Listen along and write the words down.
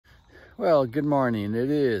Well, good morning.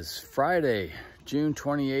 It is Friday, June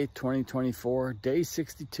 28th, 2024, day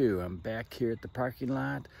 62. I'm back here at the parking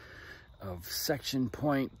lot of section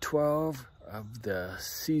point 12 of the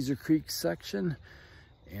Caesar Creek section,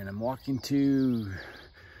 and I'm walking to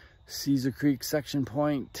Caesar Creek section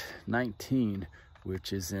point 19,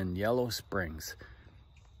 which is in Yellow Springs.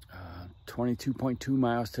 22.2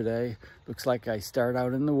 miles today. Looks like I start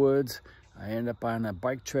out in the woods, I end up on a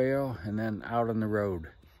bike trail, and then out on the road.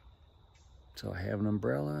 So I have an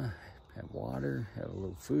umbrella, have water, have a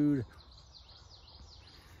little food.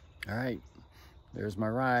 All right, there's my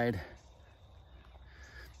ride.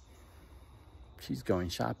 She's going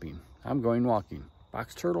shopping. I'm going walking.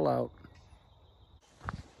 Box turtle out.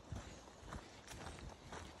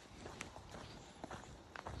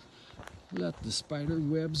 Let the spider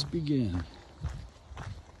webs begin.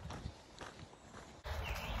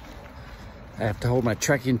 I have to hold my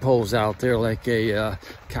trekking poles out there like a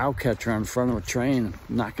cow catcher on front of a train,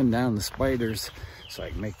 knocking down the spiders so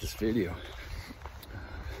I can make this video.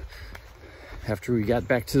 After we got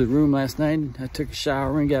back to the room last night, I took a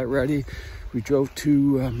shower and got ready. We drove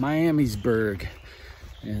to Miamisburg,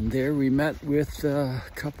 and there we met with a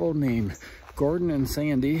couple named Gordon and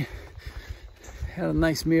Sandy. Had a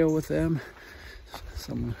nice meal with them,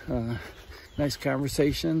 some nice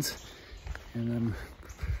conversations, and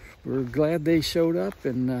we're glad they showed up,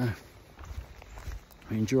 and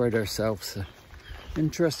we enjoyed ourselves.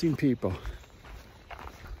 Interesting people.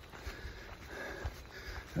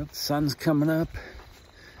 Well, the sun's coming up.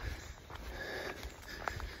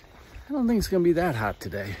 I don't think it's gonna be that hot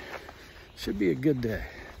today. Should be a good day.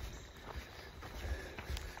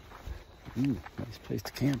 Ooh, nice place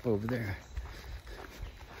to camp over there.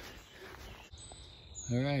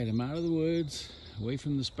 All right, I'm out of the woods, away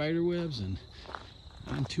from the spider webs, and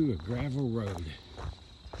onto a gravel road.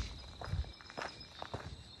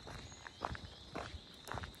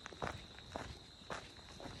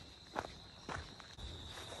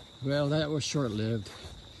 Well, that was short-lived.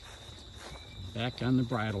 Back on the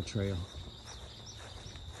bridle trail.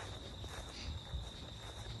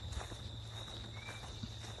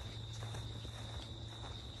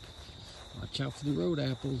 Watch out for the road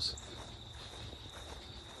apples.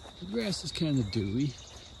 The grass is kind of dewy.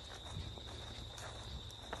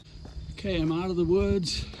 Okay, I'm out of the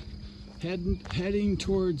woods, heading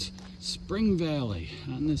towards Spring Valley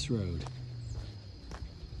on this road.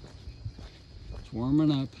 It's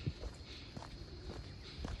warming up.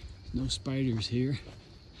 There's no spiders here.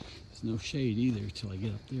 There's no shade either till I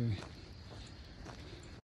get up there.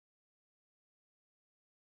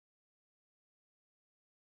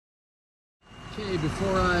 Okay,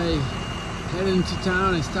 before I head into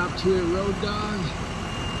town, I stopped here at Road Dog,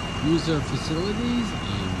 used their facilities,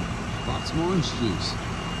 and bought some orange juice.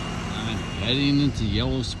 I'm heading into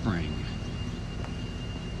Yellow Spring,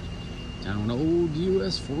 down old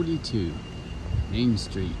US 42, Main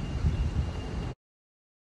Street.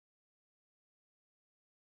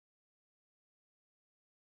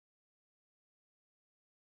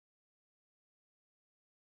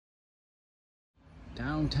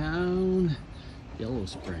 Downtown Yellow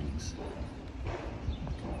Springs.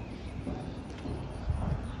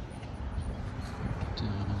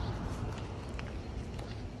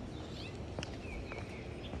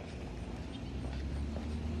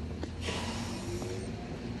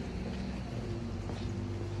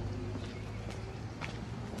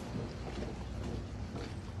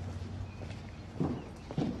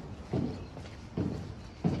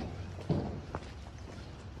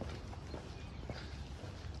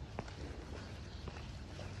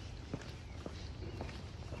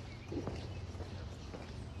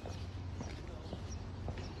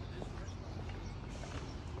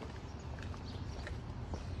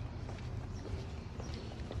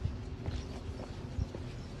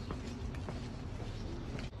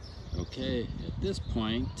 Okay, at this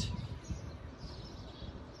point,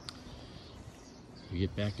 we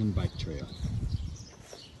get back on the bike trail.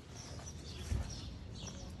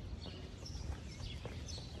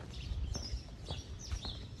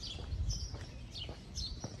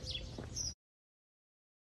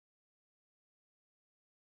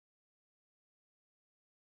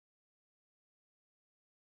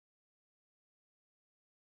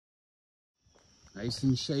 Nice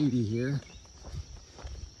and shady here.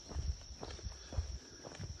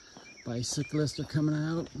 Bicyclists are coming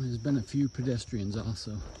out. There's been a few pedestrians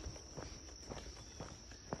also.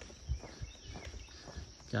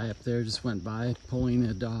 Guy up there just went by pulling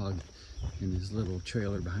a dog in his little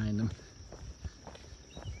trailer behind him.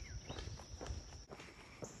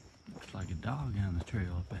 Looks like a dog on the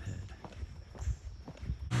trail up ahead.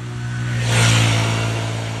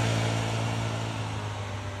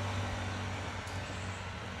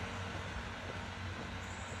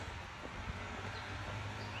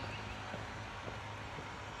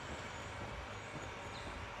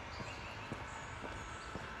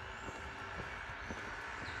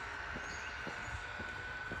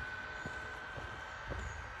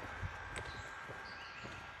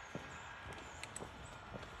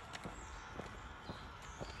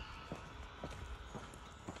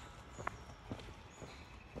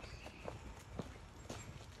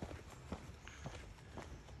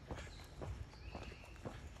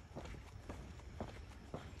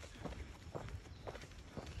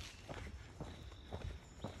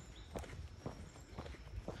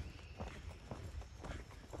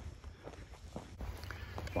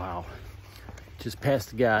 Wow. Just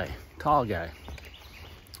passed a guy, tall guy.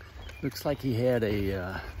 Looks like he had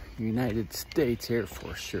a United States Air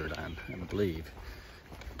Force shirt on, I believe.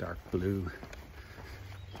 Dark blue.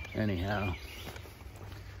 Anyhow,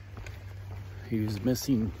 he was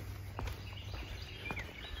missing,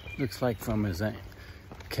 looks like from his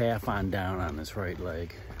calf on down on his right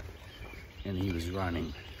leg, and he was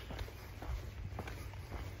running.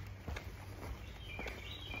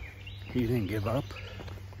 He didn't give up.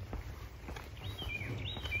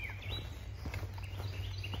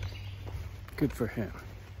 Good for him.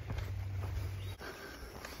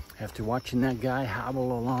 After watching that guy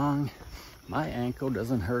hobble along, my ankle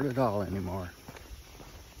doesn't hurt at all anymore.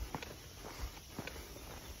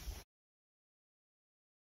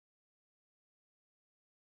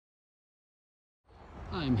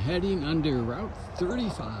 I'm heading under Route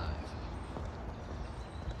 35.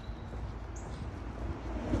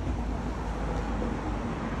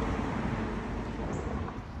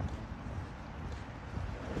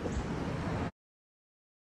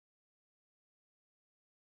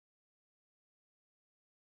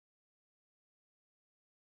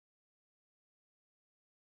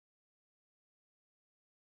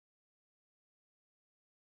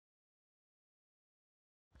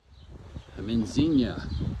 I'm in Xenia,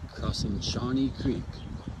 crossing Shawnee Creek.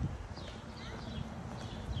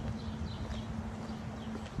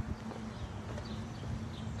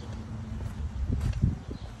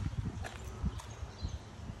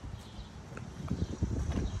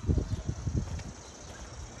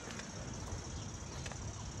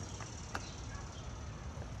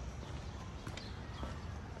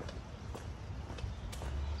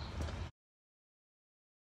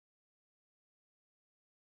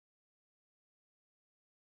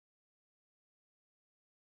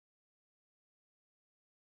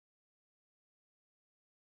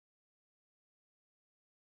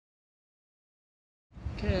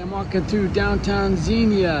 Okay, I'm walking through downtown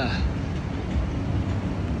Xenia.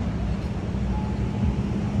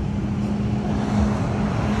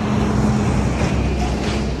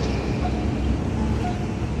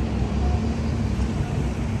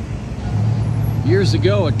 Years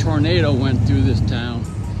ago, a tornado went through this town.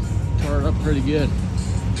 Tore it up pretty good.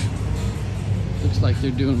 Looks like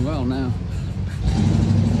they're doing well now.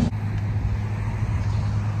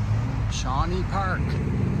 Shawnee Park.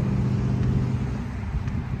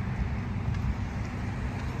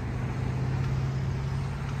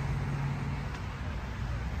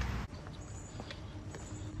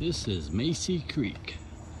 This is Macy Creek.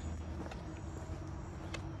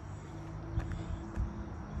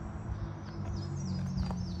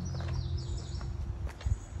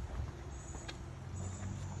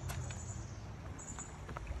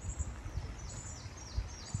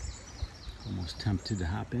 Almost tempted to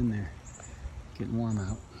hop in there. Getting warm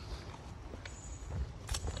out.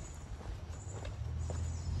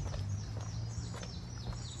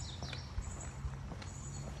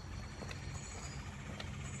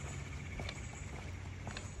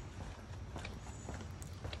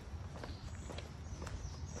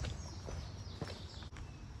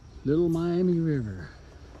 Little Miami River.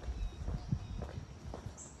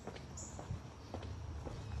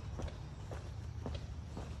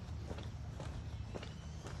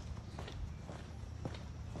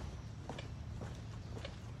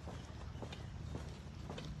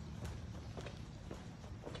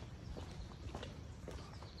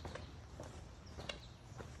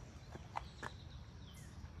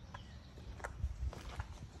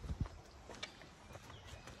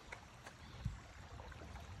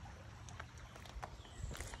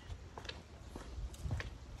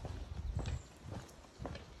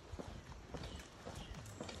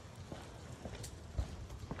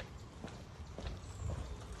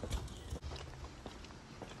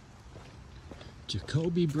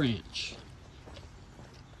 Jacoby Branch.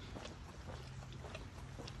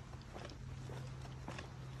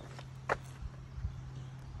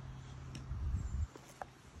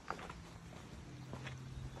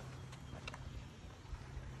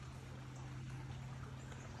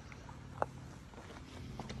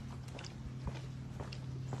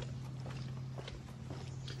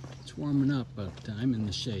 It's warming up, but I'm in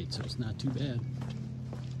the shade, so it's not too bad.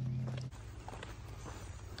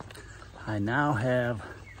 I now have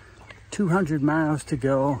 200 miles to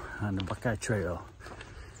go on the Buckeye Trail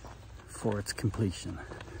for its completion.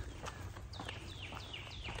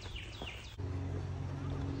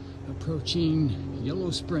 Approaching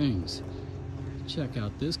Yellow Springs. Check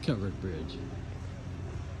out this covered bridge.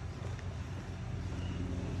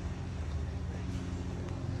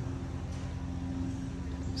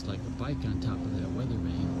 Looks like a bike on top of that weather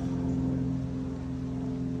vane.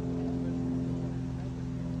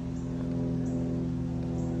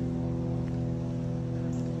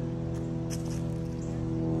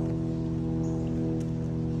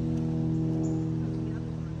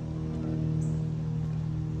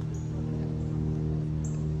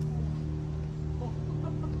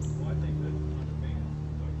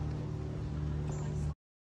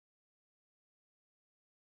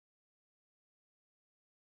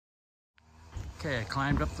 Okay, I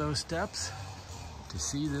climbed up those steps to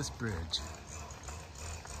see this bridge.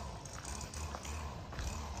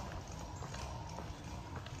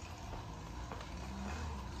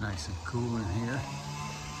 Nice and cool in here.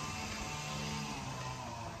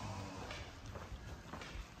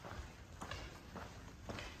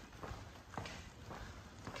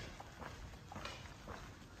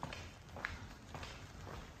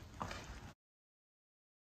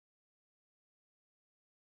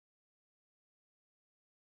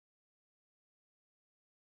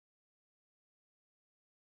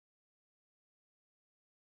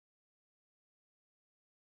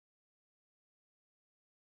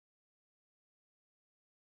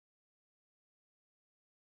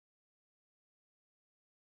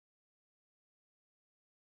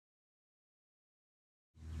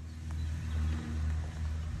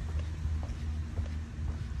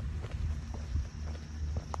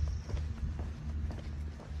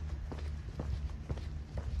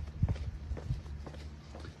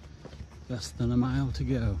 Less than a mile to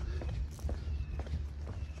go.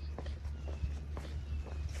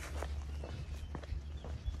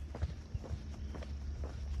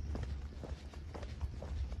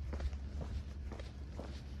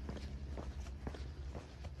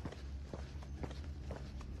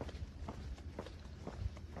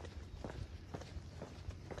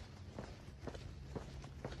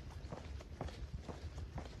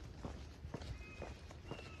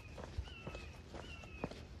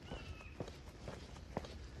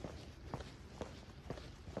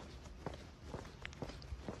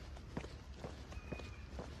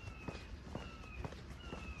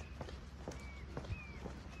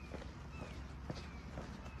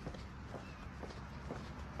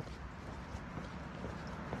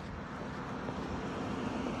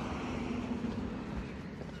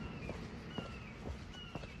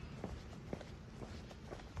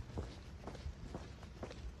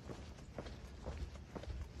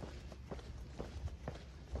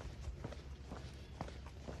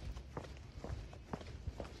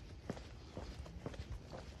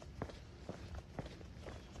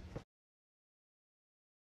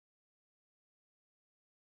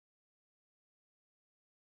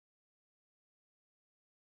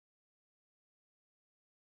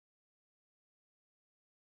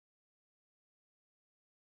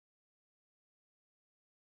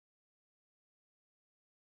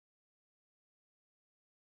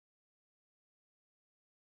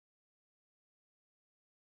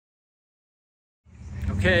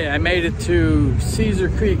 Okay, I made it to Cedar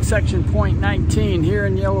Creek section point 19 here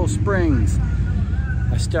in Yellow Springs.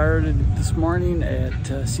 I started this morning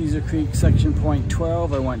at Cedar Creek section point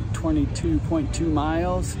 12. I went 22.2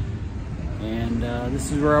 miles, and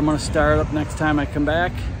this is where I'm going to start up next time I come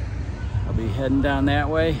back. I'll be heading down that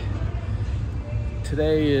way.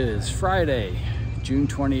 Today is Friday, June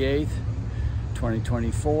 28th,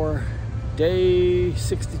 2024, day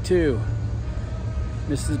 62.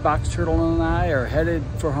 Mrs. Box Turtle and I are headed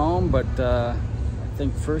for home, but I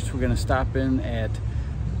think first we're going to stop in at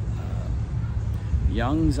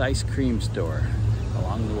Young's Ice Cream Store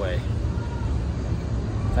along the way.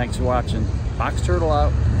 Thanks for watching. Box Turtle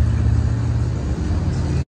out.